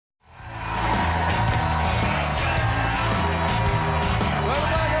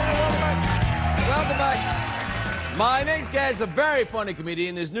guest, a very funny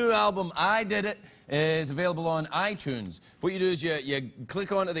comedian. His new album, I Did It, is available on iTunes. What you do is you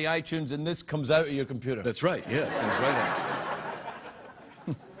click onto the iTunes and this comes out of your computer. That's right, yeah, comes right out.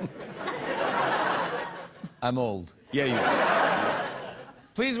 I'm old. Yeah, you are.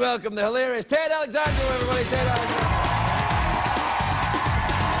 Please welcome the hilarious Ted Alexandro, everybody. Ted Alexandro.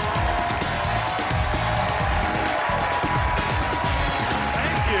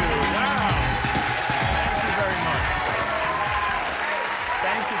 Thank you. Wow.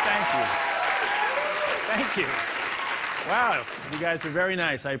 Thank you very much. Thank you. Wow, you guys are very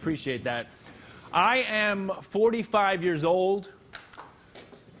nice. I appreciate that. I am 45 years old.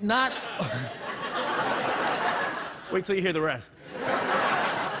 Not... Wait till you hear the rest.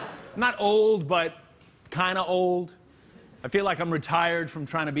 Not old, but kind of old. I feel like I'm retired from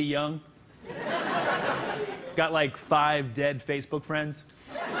trying to be young. Got like 5 dead Facebook friends.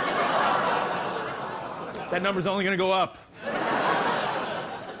 That number's only gonna go up.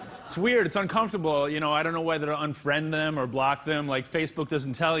 It's weird, it's uncomfortable. You know, I don't know whether to unfriend them or block them. Like, Facebook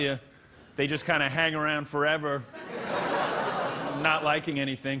doesn't tell you. They just kind of hang around forever, not liking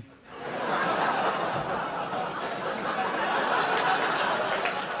anything.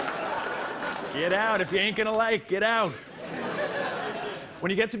 Get out. If you ain't gonna like, get out. When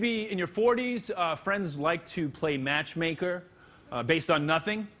you get to be in your 40s, friends like to play matchmaker based on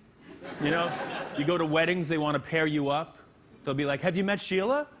nothing. You know, you go to weddings, they want to pair you up. They'll be like, have you met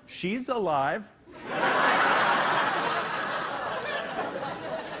Sheila? She's alive.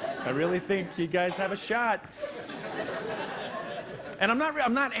 I really think you guys have a shot. And I'm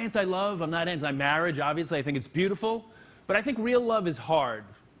not anti-love, I'm not anti-marriage, obviously. I think it's beautiful. But I think real love is hard.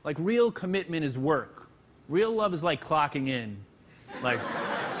 Like, real commitment is work. Real love is like clocking in. Like,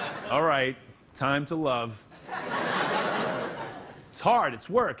 all right, time to love. It's hard, it's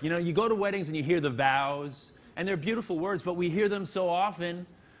work. You know, you go to weddings and you hear the vows, and they're beautiful words, but we hear them so often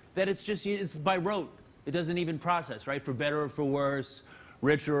that it's by rote. It doesn't even process, right? For better or for worse,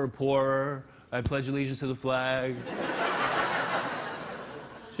 richer or poorer, I pledge allegiance to the flag.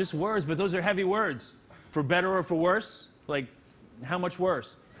 Just words, but those are heavy words. For better or for worse, like, how much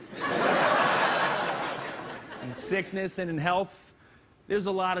worse? In sickness and in health, there's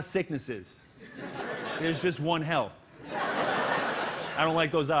a lot of sicknesses. There's just one health. I don't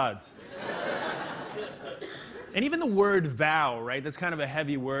like those odds. And even the word vow, right? That's kind of a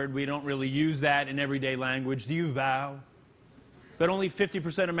heavy word. We don't really use that in everyday language. Do you vow? But only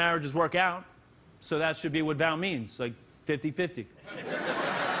 50% of marriages work out. So that should be what vow means, like 50-50.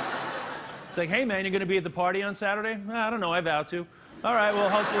 It's like, hey man, you're gonna be at the party on Saturday? I don't know, I vow to. All right, well,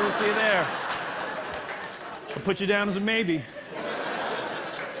 hopefully we'll see you there. I'll put you down as a maybe.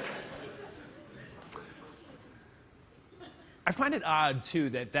 I find it odd, too,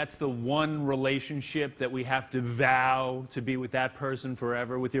 that that's the one relationship that we have to vow to be with that person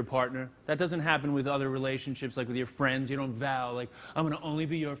forever, with your partner. That doesn't happen with other relationships, like with your friends. You don't vow, like, I'm going to only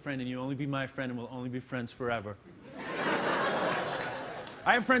be your friend and you only be my friend and we'll only be friends forever.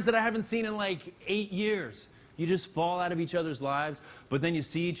 I have friends that I haven't seen in like 8 years. You just fall out of each other's lives, but then you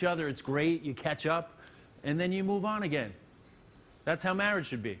see each other, it's great, you catch up, and then you move on again. That's how marriage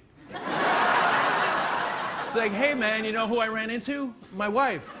should be. It's like, hey man, you know who I ran into? My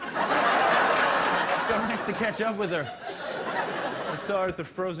wife. So nice to catch up with her. I saw her at the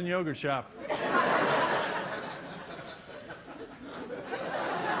frozen yogurt shop.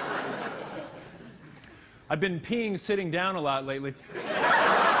 I've been peeing sitting down a lot lately.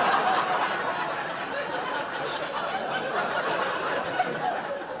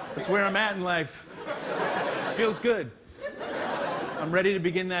 That's where I'm at in life. Feels good. I'm ready to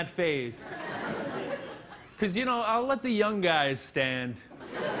begin that phase. Because, you know, I'll let the young guys stand.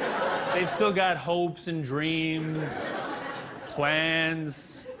 They've still got hopes and dreams,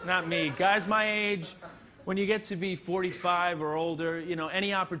 plans. Not me. Guys my age, when you get to be 45 or older, you know,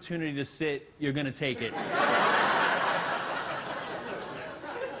 any opportunity to sit, you're going to take it.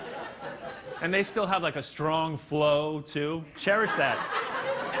 And they still have, like, a strong flow, too. Cherish that.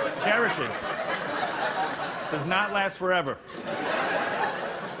 Cherish it. Does not last forever.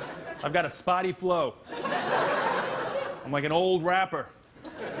 I've got a spotty flow. I'm like an old rapper.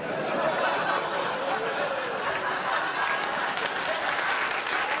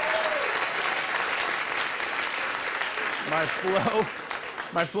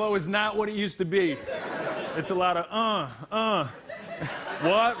 My flow is not what it used to be. It's a lot of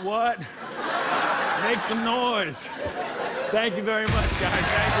what? Make some noise. Thank you very much, guys.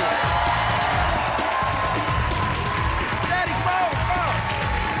 Thank you. Daddy, come on.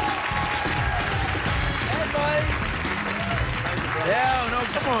 Hey, buddy. Yeah, no,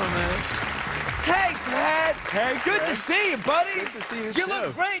 come on, man. Hey, Ted. Hey, Good to see you, buddy. Good to see you, You too.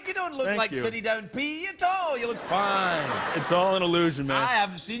 look great. You don't look Thank like you. City Down P at all. You look fine. It's all an illusion, man. I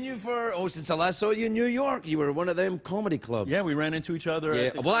haven't seen you since I last saw you in New York. You were one of them comedy clubs. Yeah, we ran into each other. Yeah.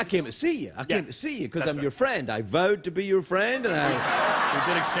 At the Well, I came to see you. I came Yes, to see you because that's I'm right. your friend. I vowed to be your friend, and We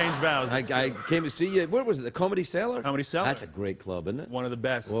did exchange vows. I came to see you. Where was it? The Comedy Cellar? Comedy Cellar. That's a great club, isn't it? One of the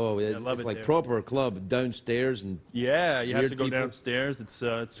best. Whoa, I it's, love it's it like there. proper club downstairs, and Yeah, you have weird to go people. downstairs. It's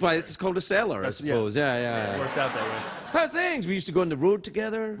that's why this is called a cellar, I That's- yeah. suppose. Yeah, it yeah. works out that way. How are things? We used to go on the road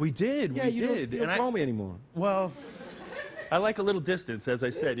together. We did. Yeah, we you did. don't, you don't call me anymore. Well, I like a little distance, as I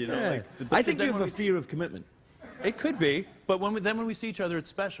said. You know, Yeah. like I because think then you have when a fear of commitment. It could be, but when we see each other, it's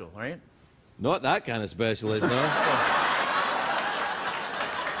special, right? Not that kind of specialist, no.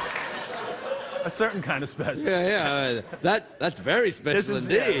 A certain kind of special. Yeah. That's very special is-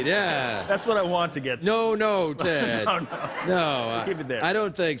 indeed. Yeah. That's what I want to get to. No, Ted. No, no. No, Keep it there. I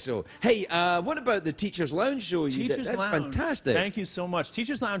don't think so. Hey, what about the Teachers Lounge show you did? Teachers That's Lounge. fantastic. Thank you so much.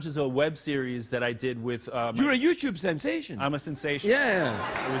 Teachers Lounge is a web series that I did with. You're a YouTube sensation. I'm a sensation.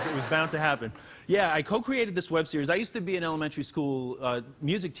 Yeah. It was bound to happen. Yeah, I co-created this web series. I used to be an elementary school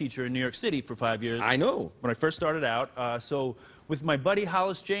music teacher in New York City for 5 years. I know. When I first started out. So with my buddy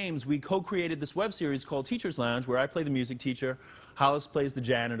Hollis James, we co-created this web series called Teachers Lounge, where I play the music teacher, Hollis plays the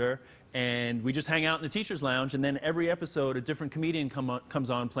janitor, and we just hang out in the Teachers Lounge, and then every episode a different comedian comes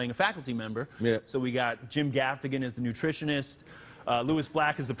on playing a faculty member. Yeah. So we got Jim Gaffigan as the nutritionist, Louis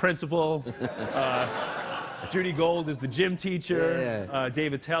Black as the principal, Judy Gold is the gym teacher, Yeah.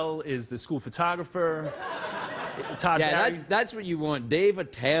 Dave Attell is the school photographer, Todd Yeah, Barry that's what you want. Dave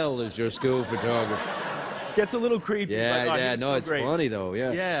Attell is your school photographer. gets a little creepy. Yeah, but, he yeah, was no, so it's great. funny though,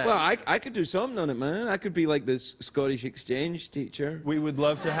 yeah. Yeah. Well, I could do something on it, man. I could be like this Scottish exchange teacher. We would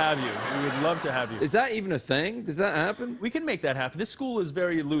love to have you. We would love to have you. Is that even a thing? Does that happen? We can make that happen. This school is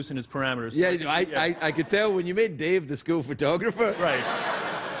very loose in its parameters. so Yeah, we can- I could tell when you made Dave the school photographer. Right.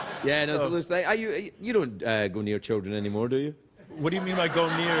 Yeah, no, So- so loose thing. You don't go near children anymore, do you? What do you mean by go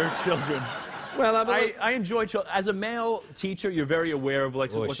near children? Well, I enjoy children. As a male teacher, you're very aware of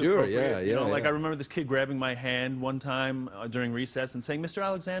like Oh, what's sure, appropriate. yeah, You know, yeah, like yeah. I remember this kid grabbing my hand one time during recess and saying, "Mr.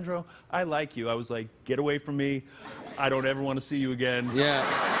 Alexandro, I like you." I was like, "Get away from me! I don't ever want to see you again. yeah.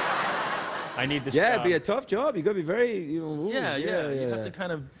 I need this Yeah, job." it'd be a tough job. You got to be very, ooh, yeah. You have to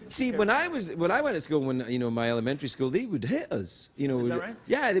kind of. See, when I went to school, my elementary school, they would hit us. Is that right?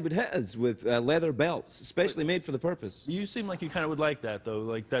 Yeah, they would hit us with leather belts, especially made for the purpose. You seem like you kind of would like that, though.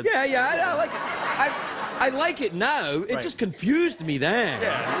 Like that. Yeah, I like it. I like it now. It Right. just confused me then.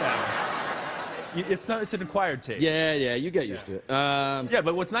 Yeah. It's an acquired taste. Yeah, you get used to it. Yeah,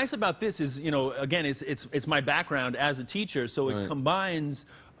 but what's nice about this is, again, it's my background as a teacher, so it Right. combines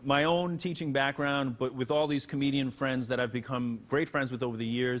my own teaching background, but with all these comedian friends that I've become great friends with over the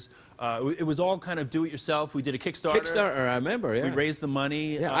years. It was all kind of do-it-yourself. We did a Kickstarter. Kickstarter, I remember, yeah. We raised the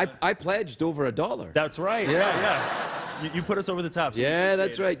money. Yeah, I pledged over $1. That's right. Yeah. You put us over the top. So we Yeah, appreciate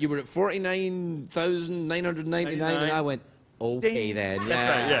that's it. right. You were at 49,999, and I went, okay Ding. then. That's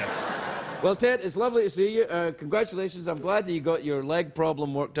right, yeah. Well, Ted, it's lovely to see you. Congratulations. I'm glad that you got your leg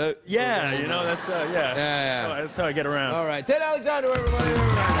problem worked out. Yeah, that's, Yeah. That's how I get around. All right. Ted Alexandro,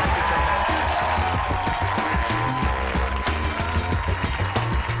 everybody.